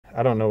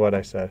I don't know what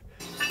I said.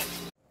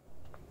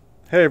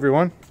 Hey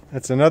everyone,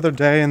 it's another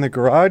day in the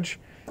garage,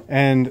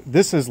 and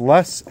this is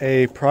less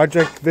a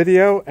project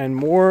video and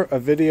more a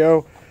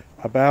video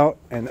about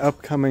an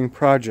upcoming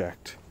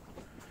project.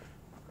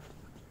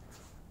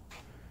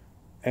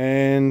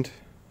 And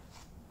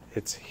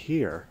it's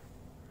here.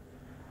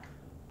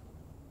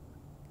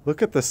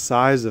 Look at the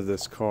size of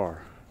this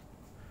car.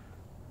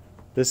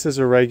 This is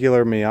a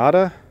regular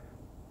Miata,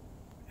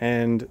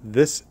 and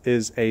this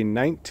is a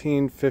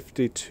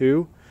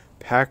 1952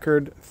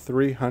 Packard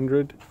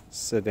 300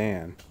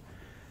 sedan.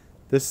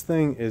 This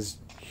thing is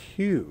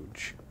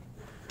huge.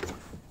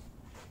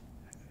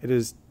 It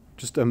is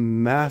just a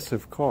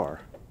massive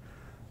car.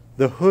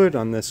 The hood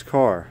on this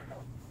car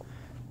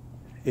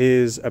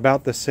is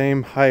about the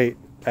same height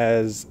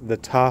as the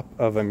top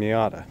of a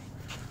Miata.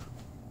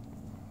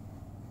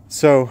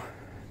 So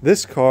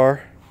this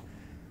car,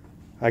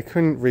 I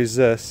couldn't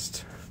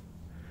resist.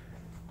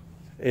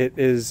 It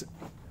is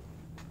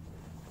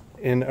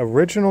in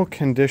original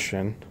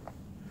condition,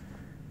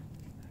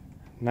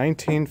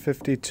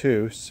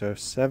 1952, so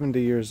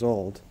 70 years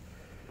old.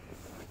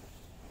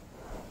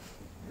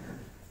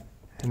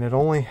 And it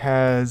only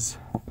has,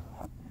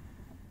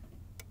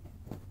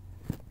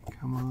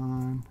 come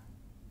on,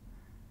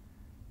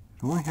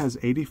 it only has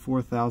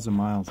 84,000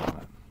 miles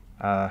on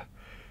it.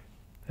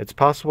 It's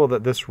possible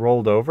that this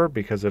rolled over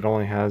because it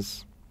only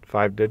has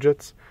 5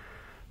 digits,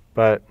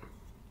 but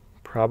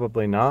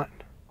probably not.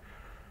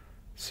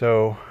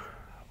 So,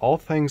 all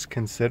things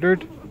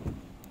considered,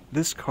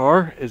 this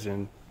car is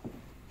in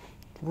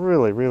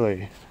really,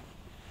 really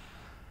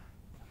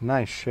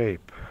nice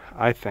shape,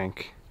 I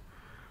think.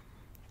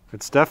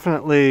 It's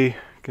definitely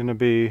going to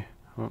be,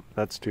 oh,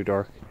 that's too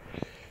dark.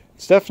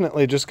 It's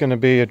definitely just going to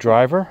be a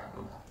driver,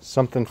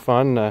 something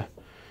fun to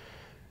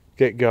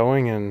get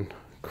going and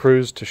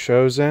cruise to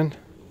shows in.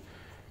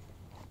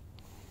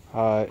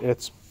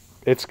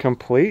 It's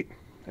complete.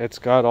 It's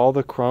got all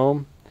the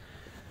chrome,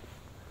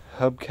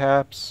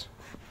 hubcaps,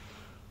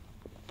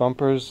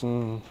 bumpers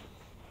and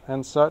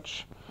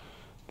such.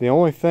 The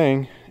only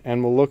thing,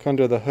 and we'll look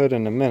under the hood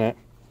in a minute,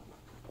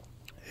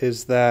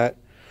 is that,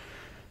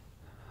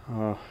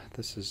 oh,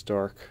 this is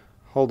dark.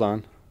 Hold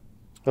on.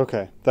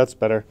 Okay, that's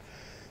better.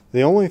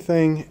 The only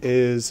thing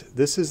is,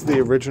 this is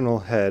the original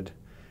head,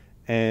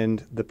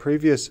 and the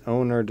previous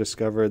owner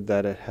discovered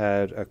that it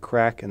had a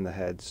crack in the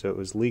head, so it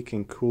was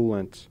leaking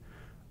coolant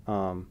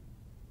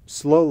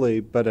slowly,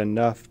 but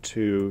enough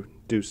to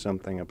do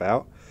something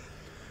about.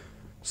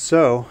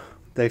 So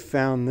they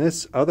found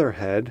this other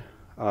head.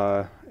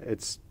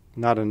 It's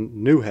not a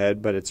new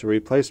head, but it's a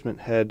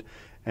replacement head,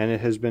 and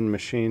it has been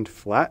machined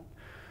flat.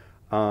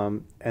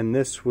 And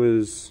this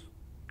was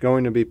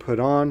going to be put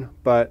on,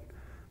 but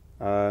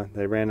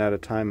they ran out of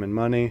time and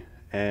money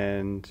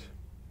and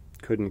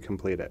couldn't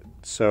complete it.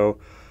 So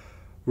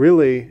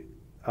really,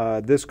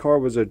 this car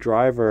was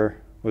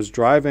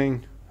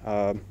driving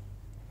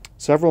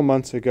several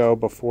months ago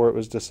before it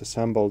was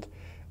disassembled,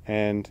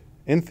 and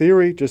in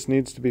theory just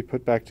needs to be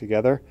put back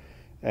together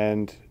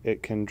and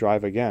it can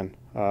drive again.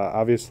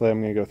 Obviously I'm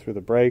going to go through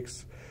the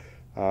brakes.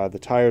 The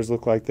tires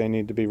look like they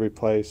need to be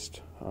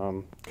replaced.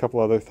 A couple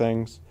other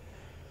things,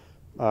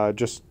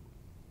 just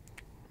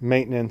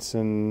maintenance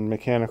and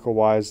mechanical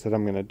wise that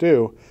I'm going to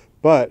do,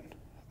 but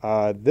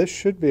this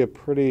should be a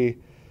pretty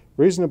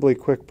reasonably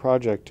quick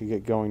project to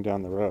get going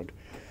down the road.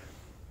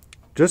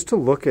 Just to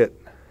look at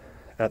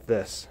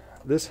this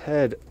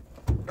head,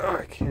 oh,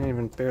 I can't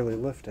even barely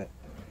lift it,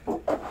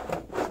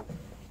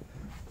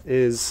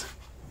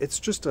 it's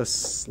just a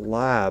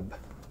slab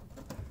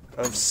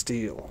of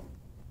steel.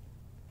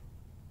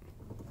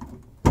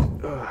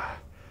 Ugh.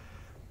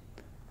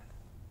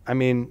 I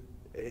mean,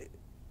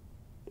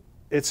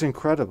 it's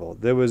incredible.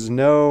 There was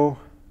no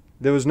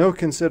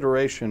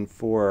consideration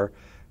for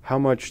how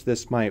much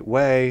this might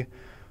weigh,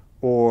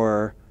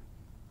 or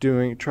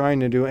trying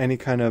to do any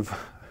kind of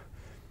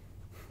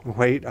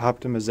weight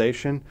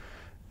optimization.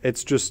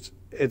 It's just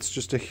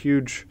a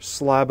huge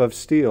slab of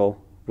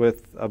steel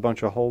with a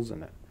bunch of holes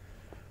in it.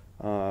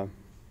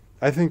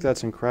 I think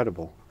that's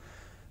incredible.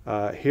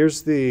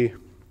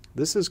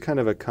 This is kind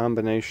of a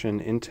combination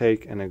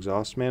intake and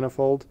exhaust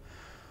manifold.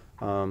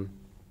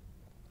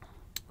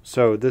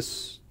 So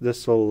this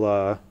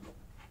will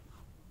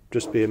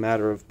just be a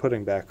matter of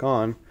putting back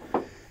on.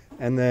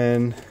 And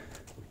then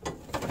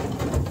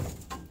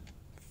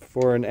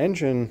for an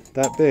engine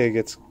that big,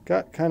 it's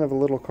got kind of a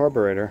little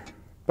carburetor,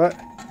 but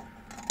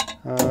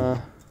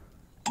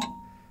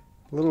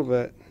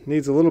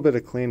needs a little bit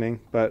of cleaning,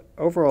 but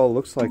overall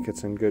looks like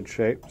it's in good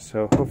shape,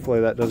 so hopefully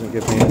that doesn't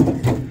give me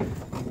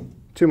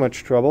too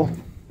much trouble.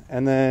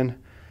 And then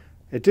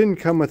it didn't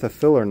come with a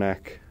filler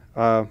neck,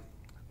 not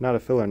a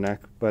filler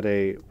neck, but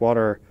a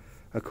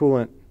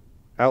coolant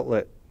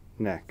outlet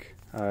neck.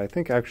 I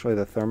think actually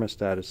the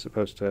thermostat is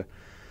supposed to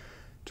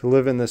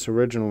live in this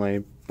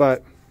originally,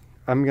 but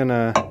I'm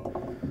gonna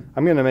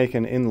make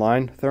an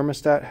inline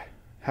thermostat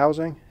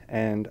housing,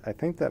 and I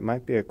think that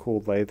might be a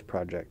cool lathe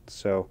project.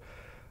 So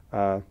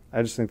I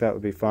just think that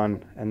would be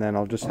fun, and then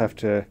I'll just have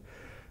to,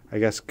 I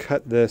guess,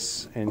 cut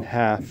this in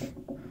half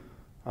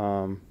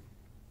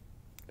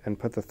and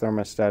put the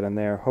thermostat in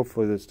there.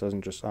 Hopefully this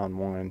doesn't just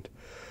unwind.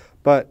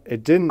 But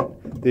it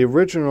didn't. The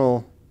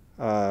original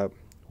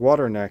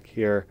water neck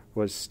here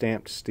was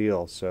stamped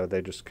steel, so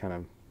they just kind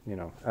of, you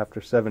know,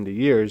 after 70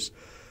 years,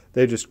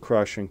 they just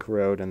crush and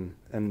corrode,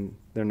 and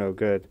they're no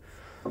good.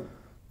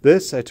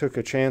 This I took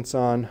a chance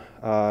on.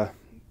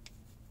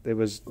 It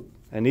was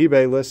an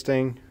eBay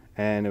listing,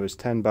 and it was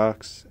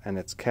 $10, and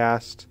it's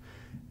cast,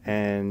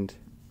 and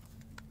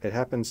it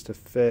happens to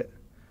fit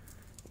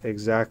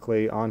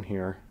exactly on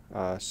here.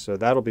 So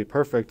that'll be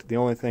perfect. The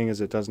only thing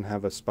is it doesn't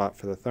have a spot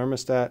for the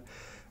thermostat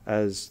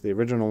as the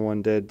original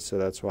one did, so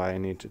that's why I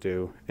need to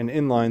do an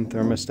inline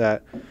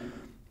thermostat.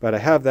 But I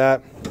have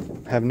that,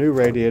 have new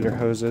radiator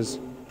hoses,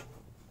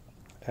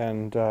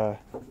 and now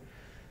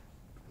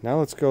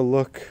let's go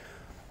look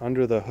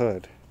under the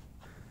hood.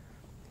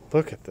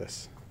 Look at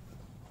this.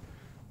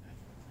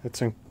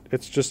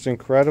 It's just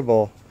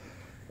incredible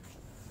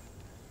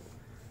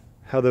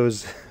how there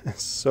was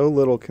so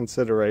little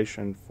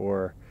consideration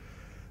for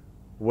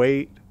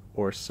weight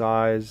or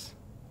size.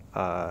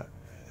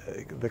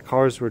 The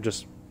cars were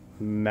just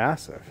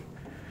massive.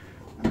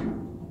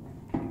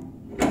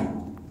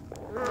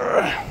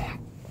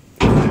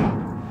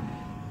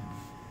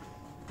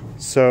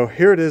 So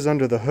here it is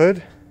under the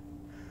hood.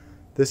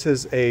 This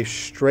is a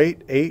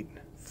straight 8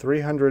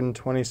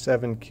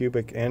 327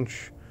 cubic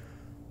inch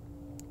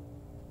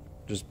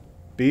just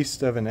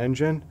beast of an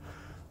engine.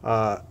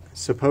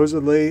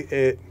 Supposedly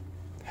it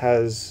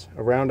has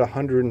around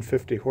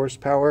 150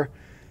 horsepower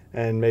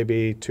and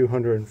maybe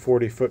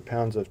 240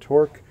 foot-pounds of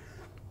torque,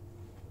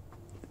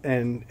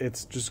 and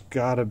it's just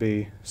gotta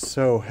be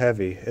so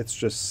heavy. It's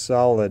just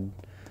solid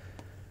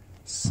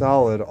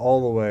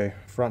all the way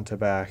front to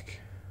back.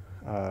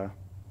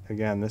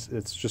 Again,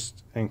 it's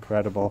just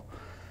incredible.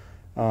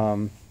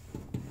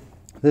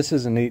 This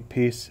is a neat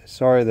piece.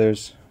 Sorry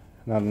there's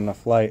not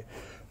enough light,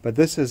 but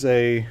this is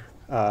an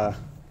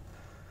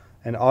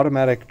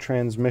automatic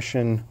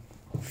transmission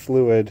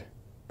fluid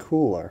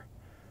cooler.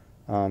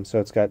 So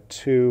it's got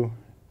two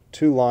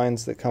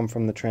lines that come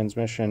from the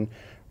transmission,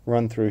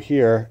 run through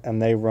here, and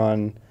they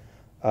run,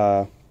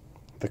 the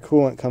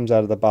coolant comes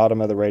out of the bottom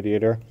of the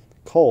radiator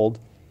cold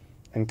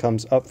and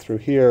comes up through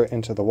here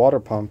into the water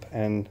pump,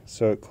 and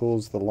so it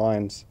cools the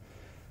lines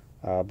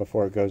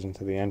before it goes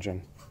into the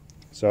engine.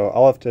 So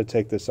I'll have to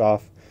take this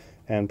off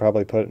and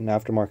probably put an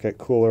aftermarket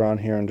cooler on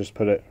here and just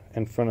put it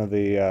in front of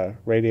the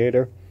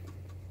radiator.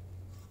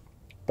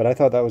 But I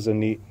thought that was a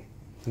neat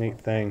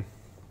thing.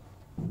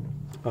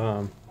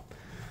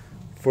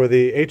 For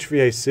the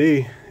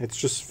HVAC, it's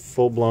just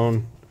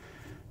full-blown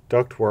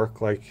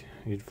ductwork like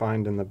you'd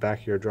find in the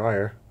back of your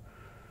dryer.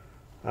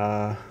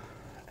 And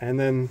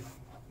then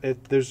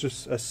there's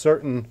just a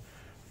certain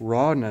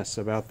rawness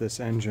about this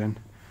engine.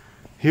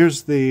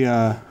 Here's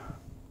the,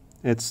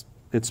 it's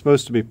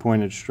supposed to be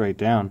pointed straight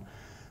down,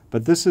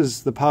 but this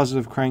is the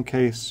positive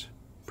crankcase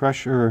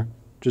pressure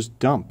just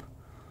dump,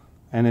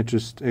 and it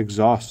just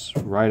exhausts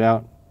right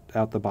out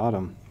the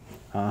bottom.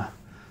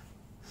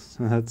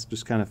 So that's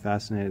just kind of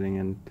fascinating,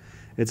 and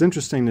it's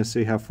interesting to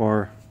see how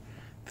far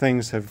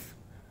things have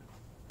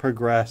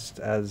progressed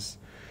as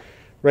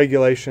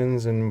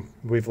regulations, and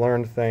we've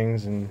learned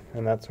things and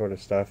that sort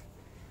of stuff.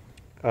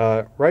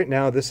 Right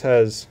now this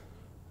has,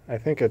 I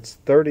think it's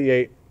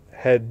 38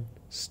 head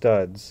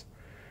studs,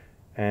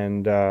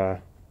 and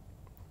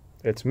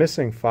it's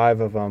missing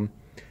 5 of them,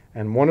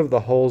 and one of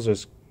the holes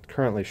is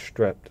currently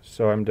stripped.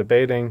 So I'm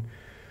debating,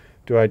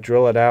 do I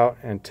drill it out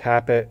and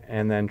tap it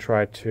and then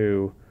try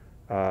to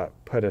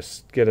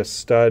get a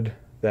stud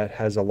that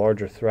has a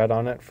larger thread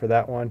on it for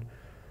that one,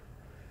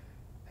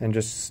 and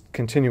just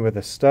continue with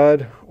a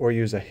stud, or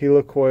use a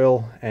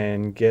helicoil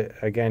and get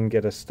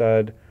a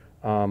stud,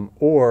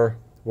 or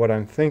what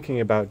I'm thinking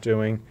about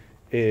doing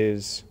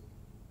is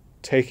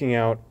taking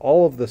out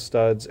all of the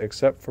studs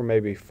except for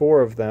maybe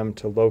 4 of them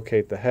to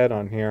locate the head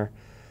on here,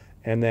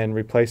 and then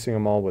replacing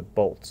them all with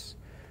bolts.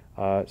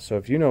 So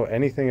if you know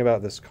anything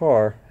about this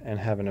car and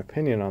have an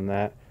opinion on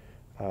that,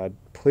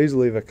 please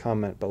leave a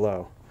comment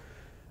below.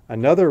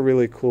 Another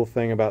really cool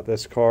thing about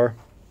this car,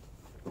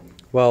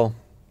 well,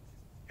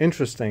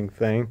 interesting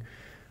thing,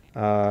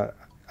 I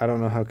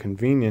don't know how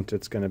convenient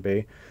it's going to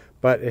be,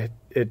 but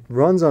it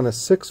runs on a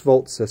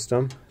 6-volt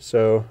system,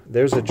 so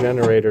there's a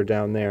generator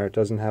down there. It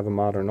doesn't have a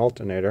modern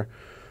alternator,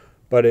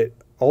 but it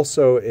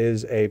also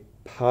is a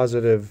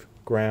positive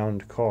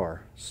ground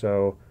car,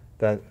 so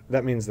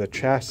that means the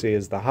chassis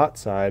is the hot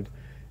side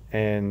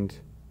and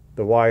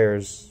the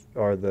wires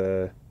are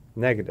the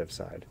negative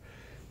side.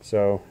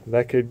 So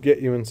that could get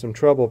you in some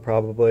trouble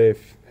probably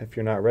if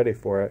you're not ready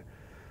for it.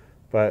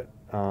 But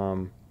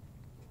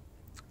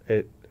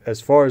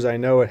as far as I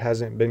know, it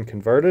hasn't been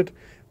converted.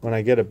 When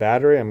I get a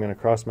battery, I'm going to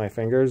cross my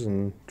fingers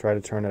and try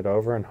to turn it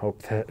over and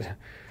hope that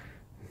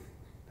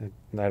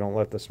I don't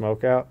let the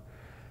smoke out.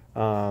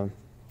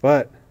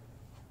 But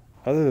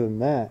other than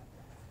that,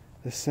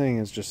 this thing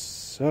is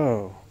just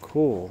so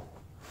cool,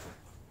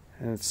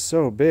 and it's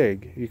so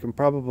big. You can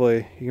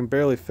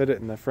barely fit it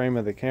in the frame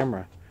of the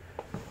camera.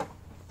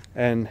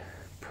 And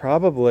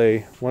probably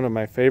one of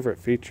my favorite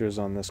features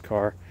on this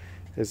car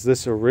is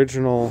this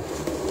original,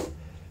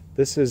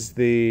 this is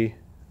the,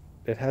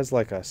 it has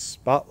like a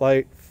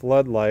spotlight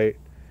floodlight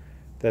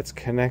that's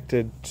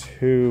connected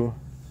to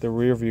the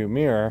rear view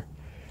mirror,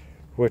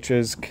 which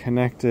is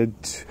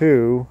connected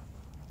to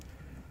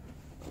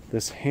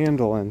this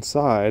handle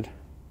inside.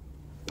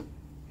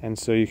 And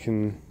so you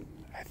can,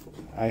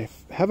 I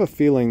have a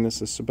feeling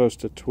this is supposed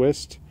to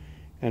twist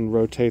and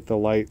rotate the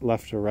light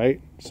left to right.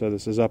 So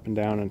this is up and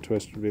down, and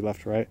twist would be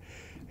left to right.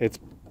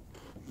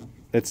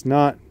 It's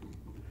not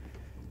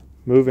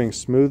moving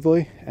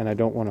smoothly, and I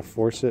don't want to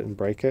force it and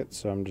break it,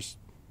 so I'm just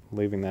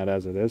leaving that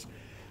as it is.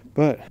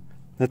 But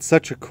that's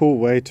such a cool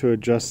way to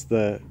adjust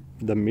the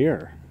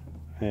mirror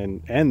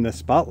and the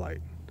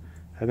spotlight.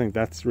 I think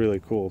that's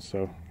really cool.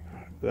 So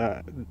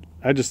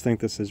I just think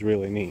this is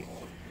really neat.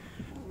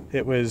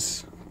 It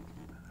was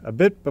a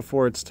bit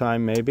before its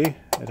time, maybe.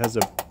 It has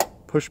a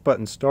push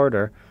button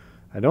starter.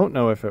 I don't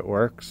know if it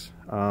works.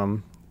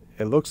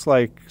 It looks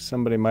like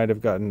somebody might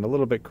have gotten a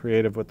little bit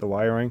creative with the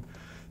wiring,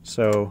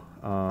 so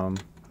I'll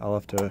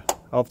have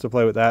to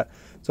play with that.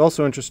 It's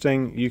also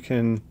interesting, you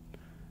can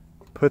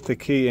put the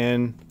key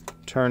in,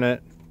 turn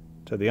it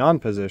to the on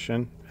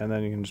position, and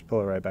then you can just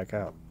pull it right back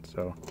out.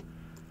 So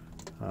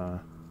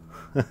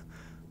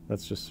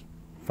that's just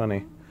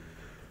funny.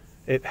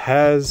 It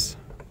has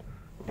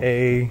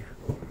a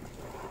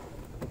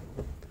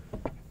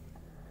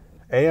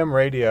AM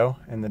radio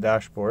in the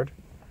dashboard,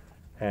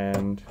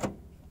 and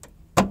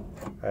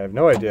I have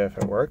no idea if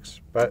it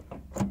works, but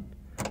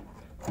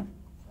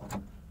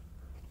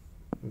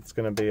it's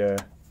going to be a,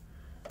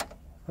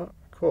 oh,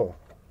 cool.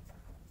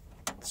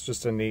 It's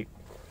just a neat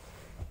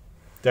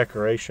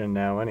decoration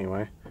now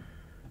anyway.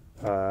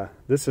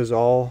 This is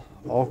all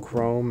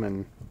chrome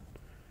and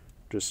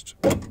just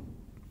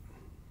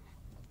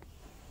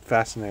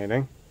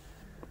fascinating.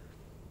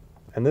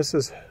 And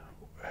this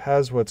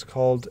has what's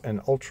called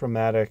an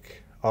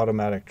ultramatic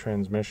automatic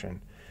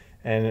transmission.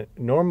 And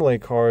normally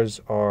cars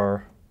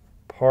are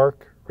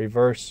park,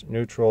 reverse,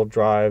 neutral,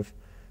 drive,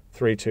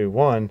 3, 2,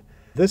 1.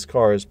 This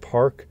car is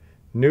park,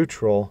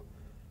 neutral,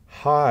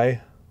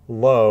 high,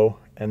 low,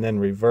 and then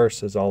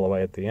reverse is all the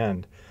way at the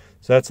end.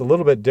 So that's a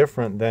little bit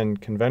different than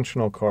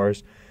conventional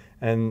cars.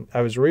 And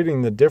I was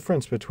reading the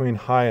difference between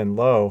high and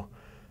low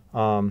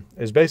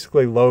is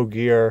basically low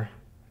gear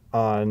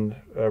on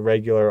a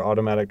regular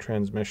automatic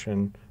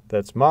transmission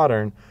that's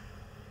modern,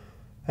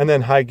 and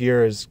then high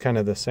gear is kind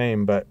of the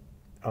same, but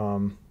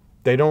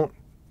they don't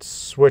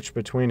switch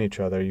between each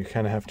other. You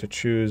kind of have to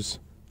choose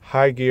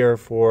high gear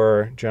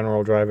for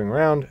general driving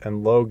around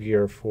and low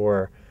gear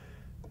for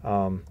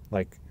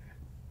like,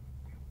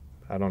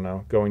 I don't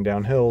know, going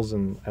down hills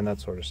and that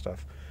sort of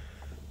stuff.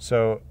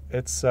 So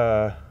it's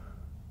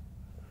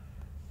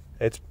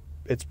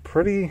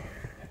pretty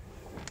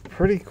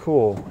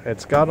cool.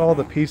 It's got all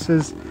the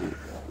pieces.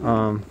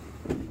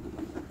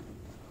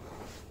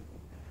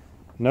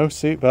 No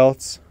seat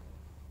belts.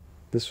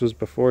 This was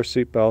before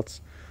seat belts.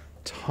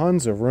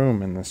 Tons of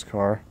room in this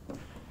car.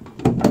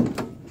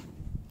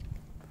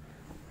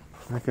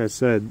 Like I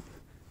said,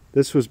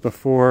 this was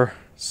before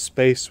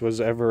space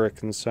was ever a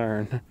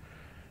concern.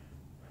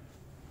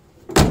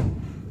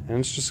 And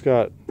it's just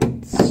got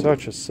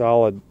such a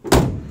solid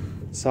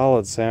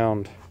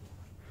sound.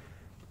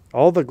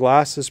 All the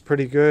glass is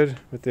pretty good,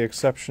 with the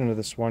exception of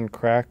this one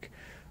crack.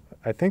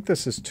 I think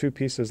this is two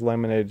pieces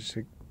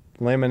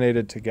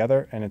laminated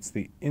together, and it's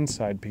the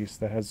inside piece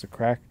that has the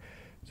crack.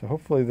 So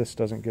hopefully this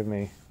doesn't give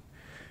me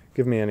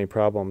any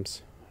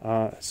problems.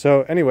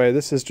 So anyway,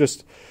 this is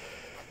just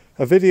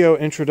a video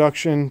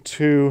introduction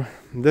to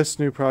this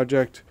new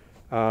project.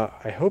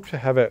 I hope to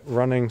have it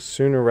running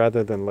sooner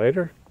rather than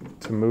later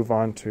to move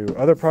on to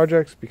other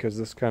projects, because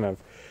this kind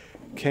of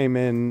came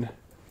in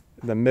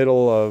the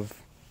middle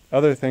of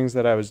other things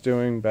that I was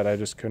doing, but I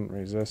just couldn't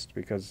resist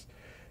because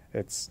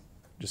it's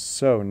just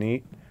so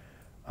neat.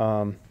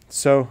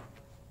 So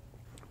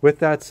with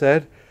that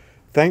said,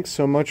 thanks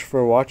so much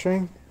for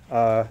watching.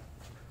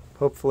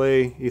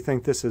 Hopefully you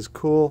think this is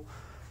cool.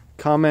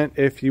 Comment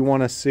if you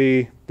want to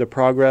see the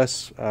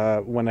progress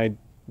when I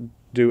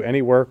do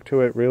any work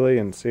to it, really,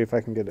 and see if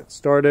I can get it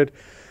started.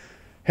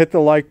 Hit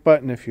the like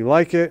button if you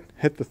like it.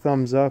 Hit the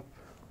thumbs up,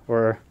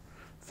 or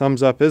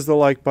thumbs up is the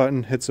like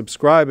button. Hit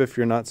subscribe if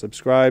you're not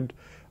subscribed.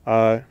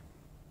 I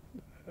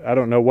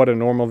don't know what a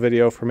normal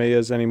video for me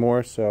is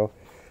anymore, so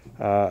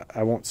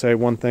I won't say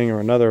one thing or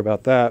another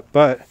about that,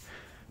 but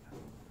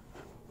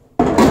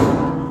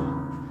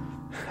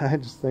I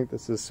just think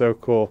this is so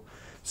cool.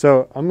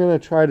 So I'm going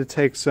to try to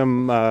take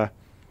some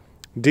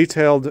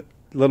detailed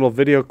little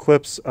video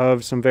clips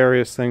of some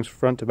various things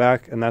front to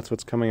back, and that's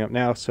what's coming up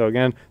now. So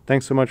again,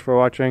 thanks so much for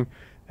watching,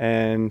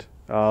 and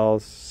I'll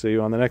see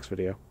you on the next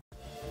video.